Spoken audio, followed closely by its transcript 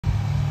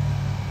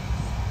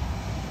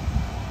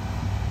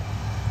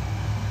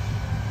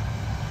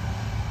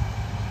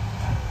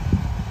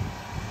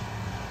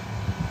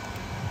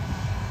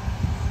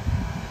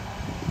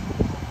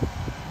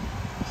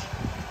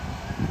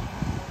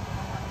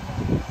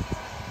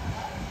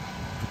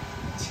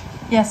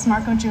Yes,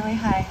 Marco and Julie,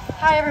 hi.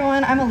 Hi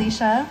everyone, I'm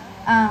Alicia.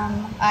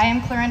 I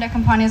am Clorinda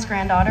Campagna's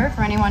granddaughter,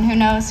 for anyone who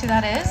knows who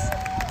that is.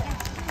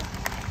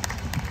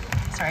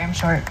 Sorry, I'm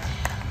short.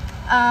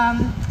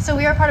 So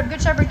we are part of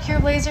Good Shepherd Cure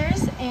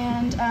Blazers,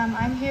 and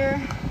I'm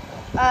here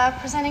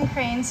presenting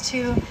cranes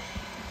to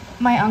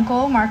my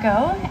uncle,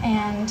 Marco,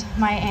 and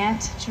my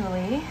aunt,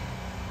 Julie.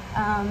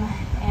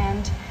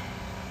 And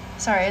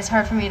sorry, it's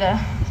hard for me to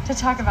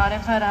talk about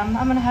it, but I'm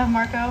gonna have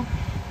Marco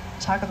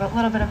talk a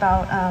little bit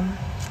about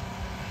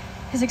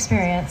his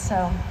experience.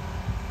 So.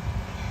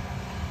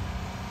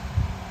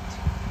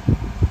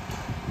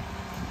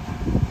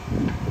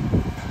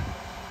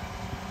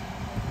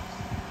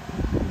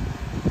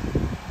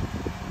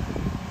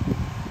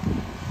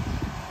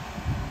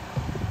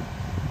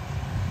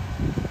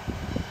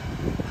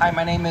 Hi,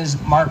 my name is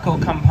Marco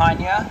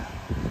Campagna.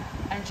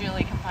 I'm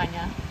Julie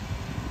Campagna.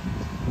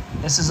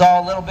 This is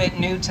all a little bit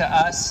new to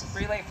us.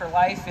 Relay for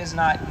Life is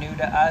not new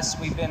to us.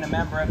 We've been a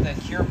member of the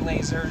Cure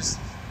Blazers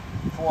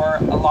for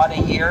a lot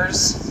of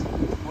years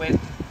with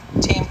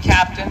team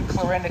captain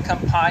Clorinda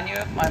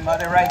Campagna, my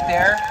mother right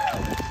there.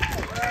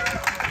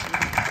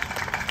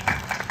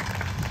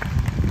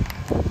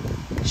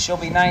 She'll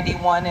be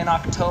 91 in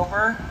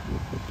October.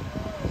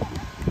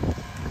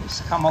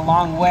 She's come a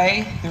long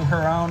way through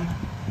her own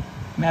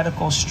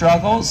medical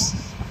struggles.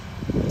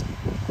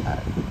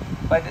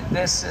 But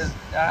this is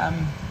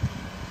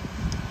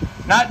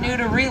not new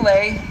to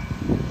Relay,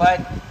 but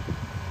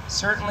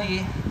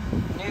certainly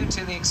new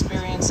to the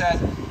experience that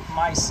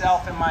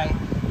myself and my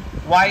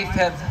wife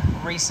have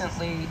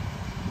recently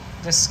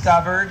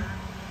discovered.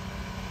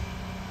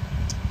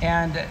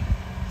 And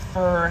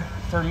for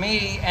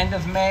me, end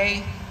of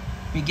May,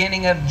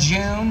 beginning of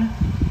June,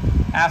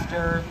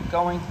 after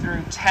going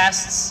through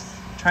tests,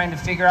 trying to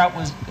figure out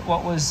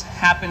what was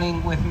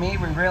happening with me,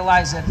 we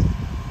realized that,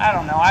 I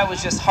don't know, I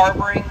was just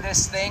harboring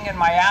this thing in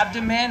my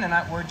abdomen,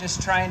 and we're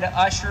just trying to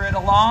usher it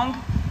along,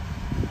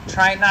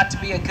 trying not to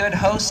be a good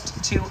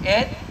host to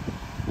it.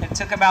 It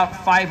took about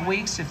 5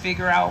 weeks to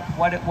figure out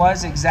what it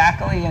was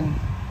exactly, and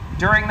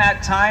during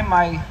that time,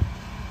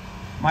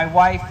 my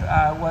wife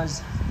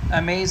was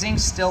amazing,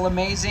 still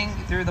amazing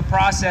through the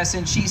process,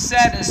 and she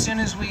said as soon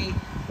as we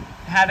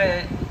had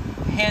a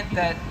hint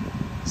that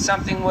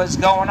something was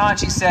going on,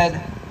 she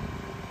said,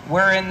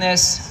 "We're in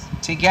this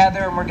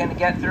together and we're going to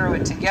get through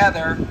it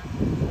together."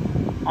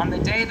 On the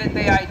day that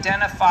they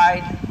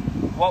identified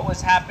what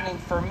was happening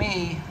for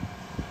me,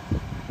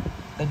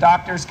 the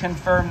doctors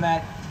confirmed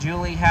that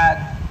Julie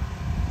had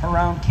her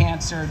own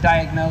cancer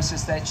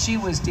diagnosis that she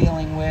was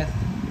dealing with.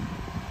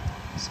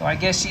 So I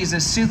guess she's a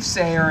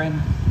soothsayer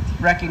in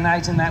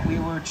recognizing that we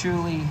were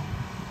truly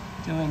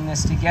doing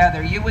this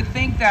together. You would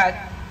think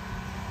that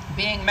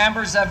being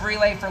members of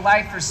Relay for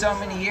Life for so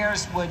many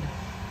years would,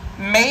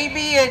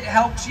 maybe it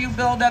helps you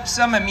build up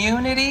some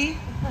immunity.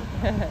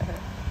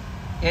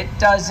 It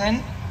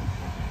doesn't.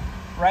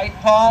 Right,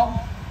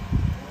 Paul?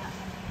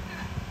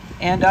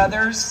 And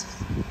others?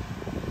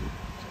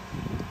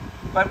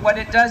 But what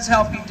it does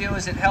help you do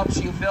is it helps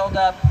you build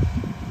up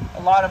a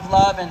lot of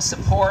love and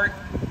support,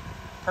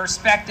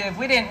 perspective.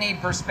 We didn't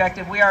need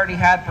perspective. We already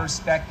had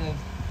perspective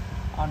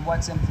on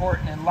what's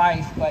important in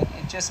life, but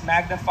it just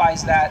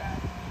magnifies that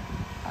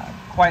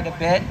quite a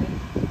bit.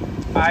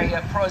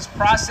 I was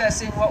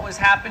processing what was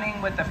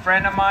happening with a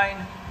friend of mine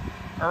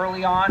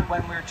early on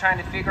when we were trying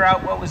to figure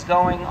out what was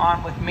going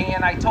on with me,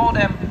 and I told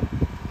him,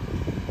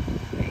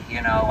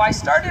 you know, I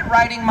started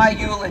writing my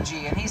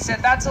eulogy, and he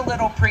said, "That's a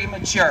little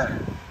premature."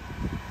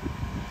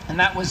 And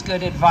that was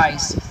good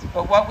advice.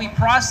 But what we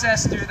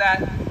processed through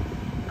that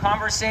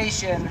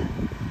conversation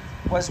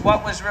was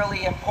what was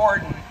really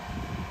important.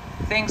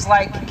 Things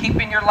like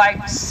keeping your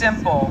life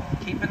simple,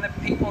 keeping the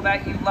people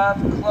that you love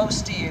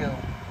close to you,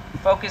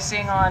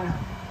 focusing on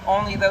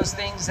only those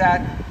things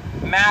that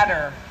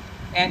matter,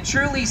 and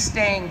truly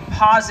staying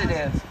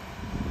positive,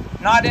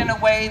 not in a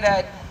way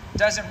that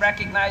doesn't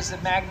recognize the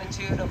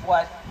magnitude of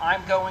what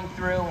I'm going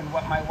through and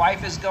what my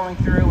wife is going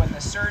through and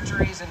the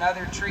surgeries and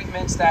other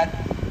treatments that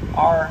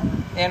are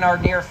in our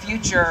near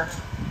future,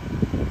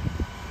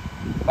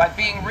 but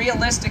being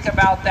realistic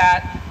about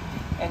that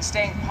and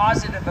staying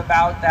positive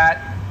about that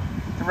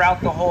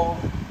throughout the whole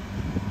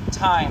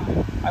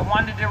time. I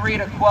wanted to read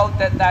a quote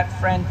that that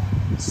friend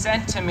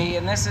sent to me,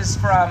 and this is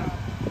from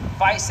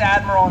Vice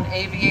Admiral and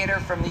aviator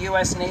from the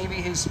U.S.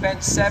 Navy who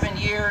spent 7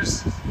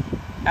 years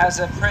as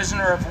a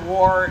prisoner of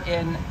war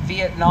in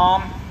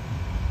Vietnam.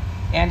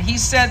 And he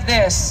said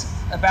this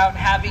about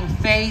having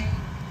faith,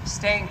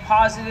 staying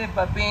positive,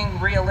 but being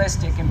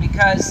realistic. And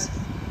because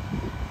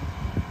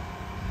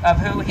of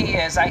who he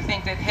is, I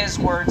think that his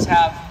words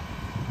have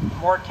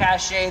more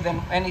cachet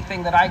than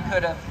anything that I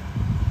could have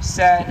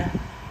said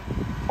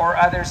or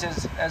others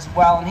as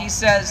well. And he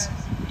says,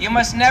 "You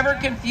must never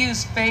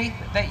confuse faith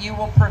that you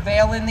will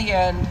prevail in the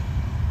end,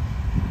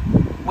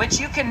 which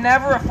you can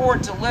never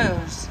afford to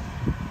lose,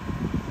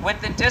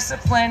 with the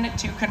discipline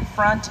to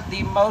confront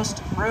the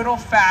most brutal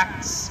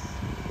facts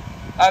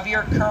of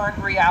your current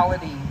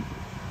reality,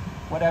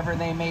 whatever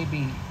they may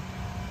be."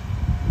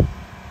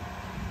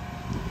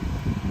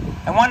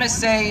 I want to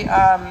say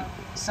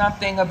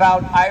something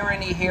about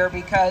irony here,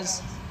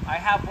 because I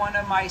have one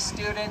of my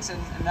students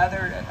and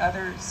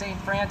other St.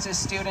 Francis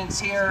students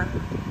here,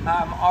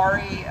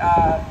 Ari.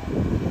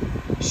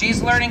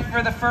 She's learning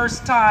for the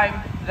first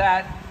time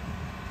that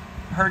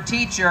her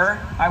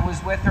teacher, I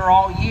was with her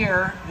all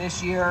year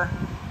this year,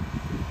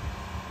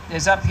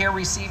 is up here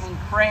receiving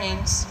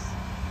cranes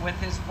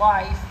with his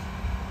wife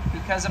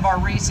because of our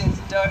recent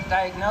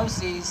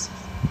diagnoses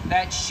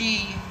that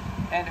she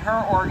and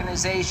her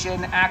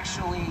organization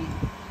actually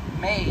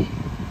made.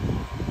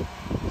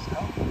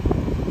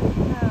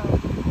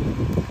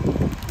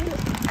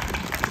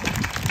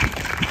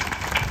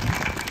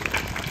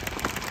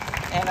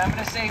 And I'm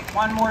going to say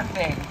one more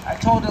thing. I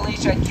told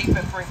Alicia I'd keep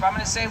it brief. I'm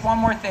going to say one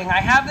more thing. I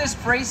have this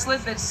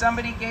bracelet that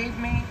somebody gave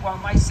me. Well,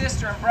 my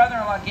sister and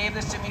brother-in-law gave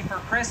this to me for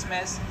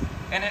Christmas.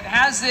 And it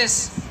has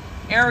this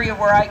area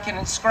where I can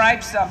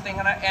inscribe something.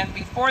 And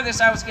before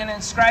this, I was going to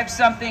inscribe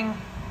something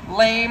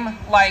lame,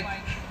 like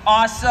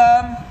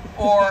awesome,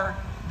 or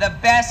the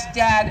best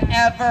dad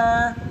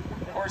ever,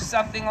 or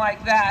something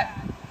like that.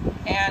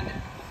 And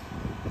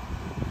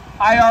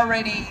I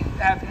already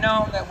have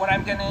known that what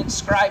I'm going to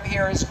inscribe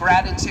here is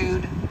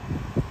gratitude,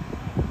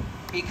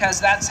 because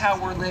that's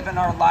how we're living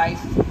our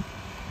life,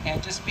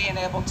 and just being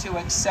able to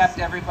accept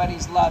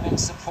everybody's love and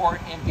support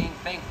and being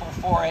thankful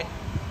for it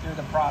through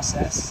the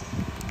process.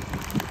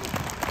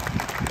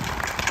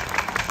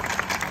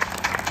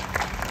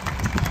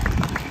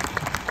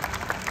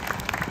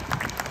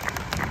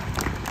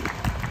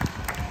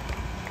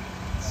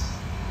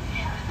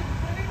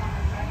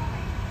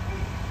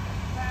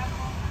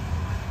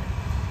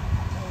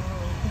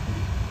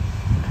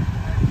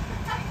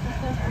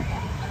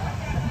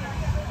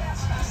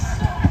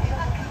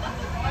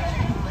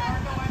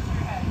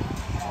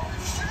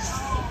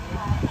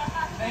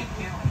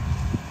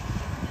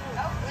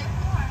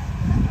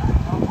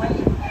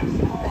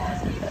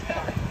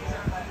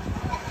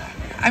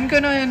 I'm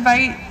going to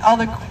invite all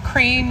the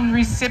crane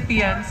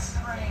recipients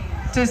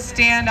to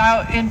stand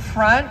out in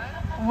front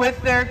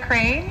with their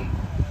crane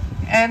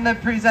and the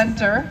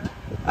presenter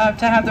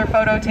to have their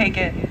photo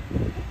taken.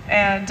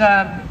 And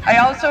I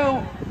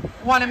also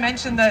want to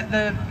mention that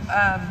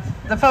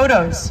the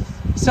photos.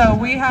 So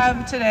we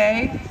have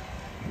today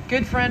a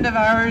good friend of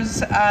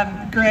ours,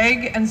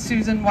 Greg and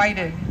Susan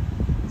Whited.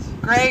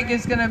 Greg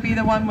is going to be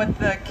the one with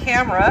the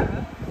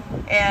camera,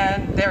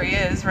 and there he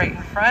is right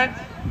in front.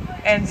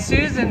 And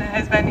Susan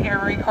has been here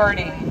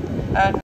recording.